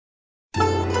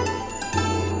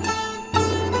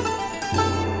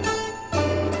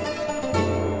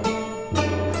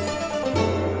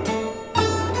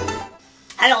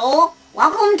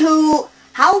Welcome to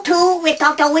How To with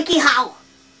Dr. WikiHow.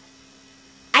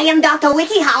 I am Dr.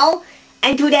 WikiHow,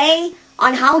 and today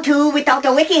on How To with Dr.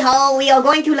 WikiHow we are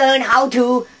going to learn how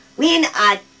to win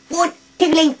a foot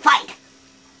tickling fight.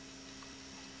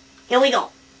 Here we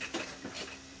go.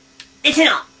 Listen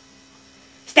up.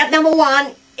 Step number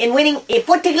 1 in winning a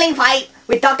foot tickling fight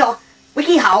with Dr.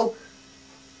 WikiHow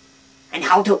and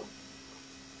How To.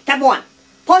 Step 1.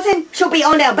 Person should be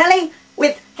on their belly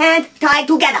with hands tied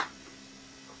together.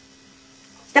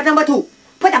 Step number 2.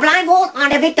 Put a blindfold on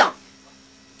the victim.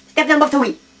 Step number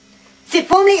 3. Sit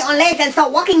firmly on legs and start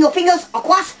walking your fingers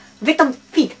across victim's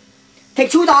feet.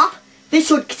 Take shoes off. This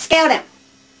should scare them.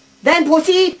 Then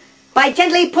proceed by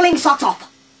gently pulling socks off.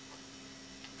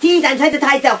 Tease and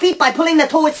sensitize their feet by pulling the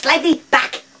toes slightly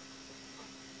back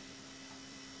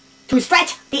to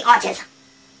stretch the arches.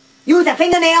 Use a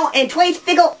fingernail and trace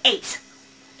figure 8s.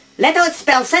 Letters,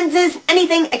 spell sentences,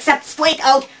 anything except straight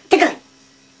out tickling.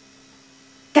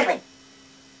 Tickling.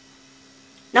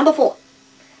 Number 4.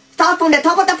 Start from the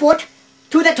top of the foot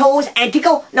to the toes and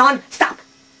tickle non-stop.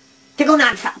 Tickle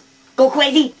non-stop. Go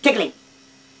crazy tickling.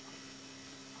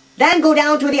 Then go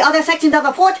down to the other sections of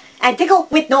the foot and tickle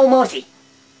with no mercy.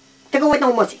 Tickle with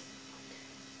no mercy.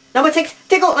 Number 6.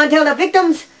 Tickle until the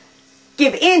victims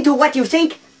give in to what you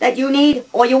think that you need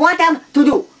or you want them to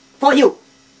do for you.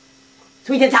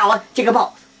 Sweet and sour chicken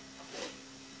balls.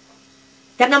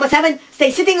 Step number 7. Stay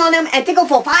sitting on them and tickle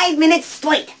for 5 minutes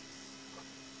straight.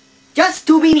 Just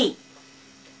to be me.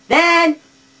 Then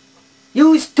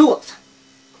use tools.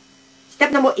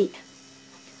 Step number 8.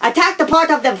 Attack the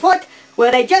part of the foot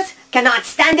where they just cannot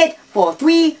stand it for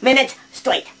 3 minutes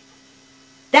straight.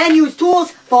 Then use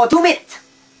tools for 2 minutes.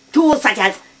 Tools such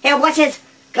as hairbrushes,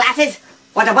 glasses,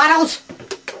 water bottles,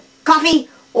 coffee,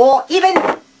 or even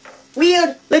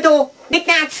weird little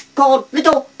knickknacks called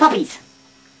little puppies.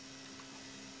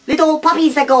 Little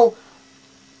puppies that go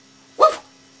woof,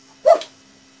 woof.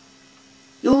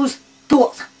 Use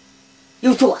tools.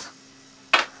 Use tools.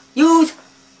 Use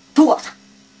tools.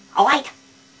 Alright?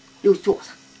 Use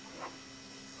tools.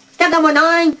 Step number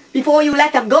 9, before you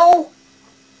let them go,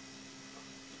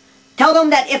 tell them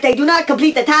that if they do not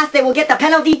complete the task, they will get the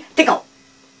penalty tickle.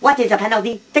 What is a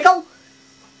penalty tickle?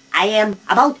 I am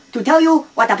about to tell you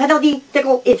what a penalty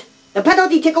tickle is. The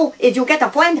penalty tickle is you get a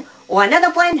friend or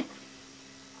another friend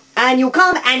and you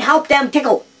come and help them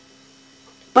tickle.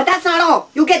 But that's not all.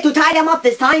 You get to tie them up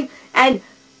this time, and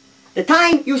the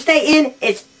time you stay in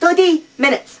is 30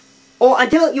 minutes or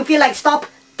until you feel like stop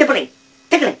tickling.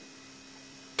 Tickling.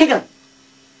 Tickling.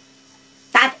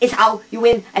 That is how you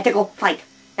win a tickle fight.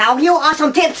 Now here are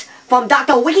some tips from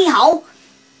Dr. WikiHow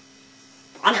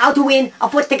on how to win a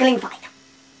foot tickling fight.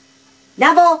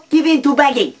 Never give in to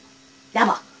begging.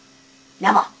 Never.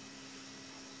 Never.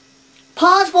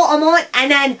 Pause for a moment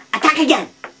and then attack again.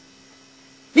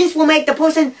 This will make the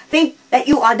person think that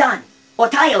you are done or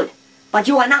tired, but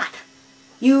you are not.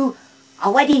 You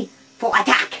are ready for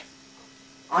attack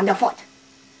on the foot.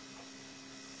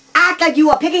 Act like you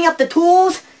are picking up the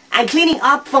tools and cleaning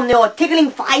up from your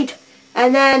tickling fight,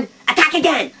 and then attack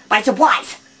again by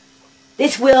surprise.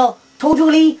 This will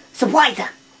totally surprise them.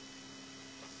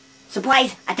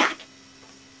 Surprise attack.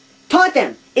 Taunt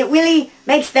them. It really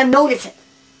makes them notice it.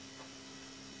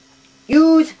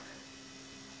 Use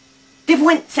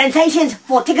different sensations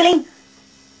for tickling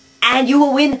and you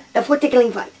will win the foot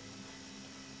tickling fight.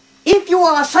 If you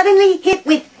are suddenly hit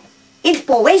with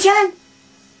inspiration,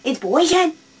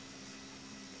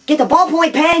 get a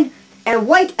ballpoint pen and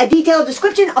write a detailed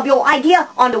description of your idea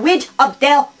on the ridge of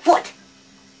their foot.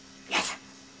 Yes,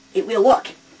 it will work.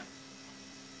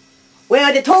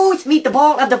 Where the toes meet the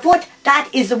ball of the foot, that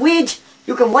is the ridge.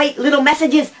 You can write little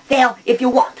messages there if you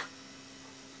want.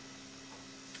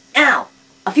 Now,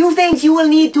 a few things you will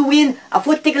need to win a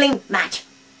foot tickling match.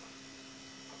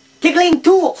 Tickling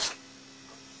tools.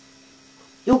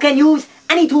 You can use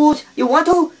any tools you want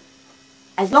to,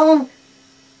 as long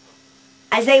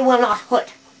as they will not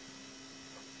hurt.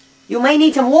 You may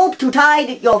need some rope to tie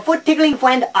your foot tickling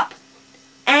friend up.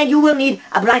 And you will need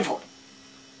a blindfold.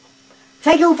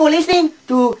 Thank you for listening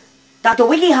to Dr.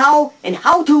 WikiHow and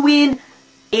how to win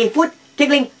a foot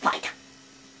tickling fight.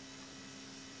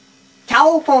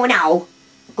 Ciao for now.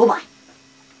 Goodbye.